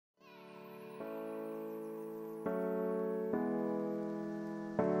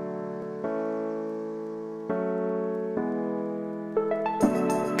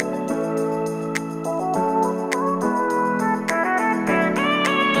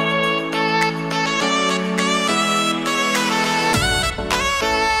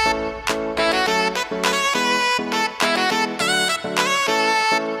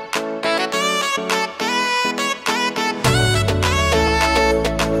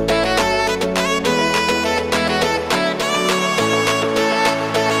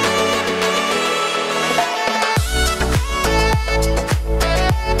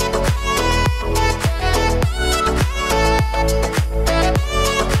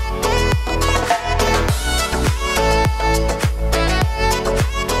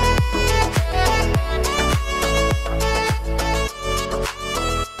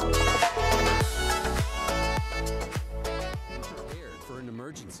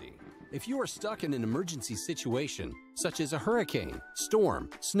emergency. If you are stuck in an emergency situation, such as a hurricane, storm,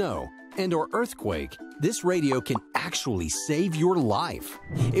 snow, and/or earthquake, this radio can actually save your life.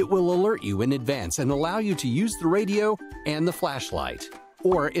 It will alert you in advance and allow you to use the radio and the flashlight.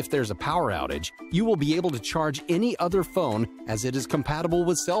 Or if there's a power outage, you will be able to charge any other phone as it is compatible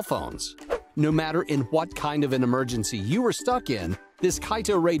with cell phones. No matter in what kind of an emergency you are stuck in, this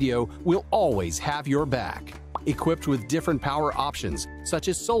Kaito radio will always have your back. Equipped with different power options such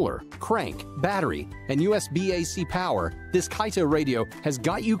as solar, crank, battery, and USB AC power, this Kaito radio has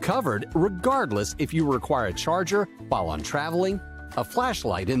got you covered regardless if you require a charger while on traveling, a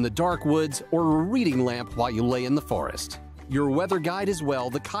flashlight in the dark woods, or a reading lamp while you lay in the forest. Your weather guide as well,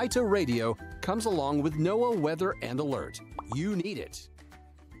 the Kaito radio comes along with NOAA Weather and Alert. You need it.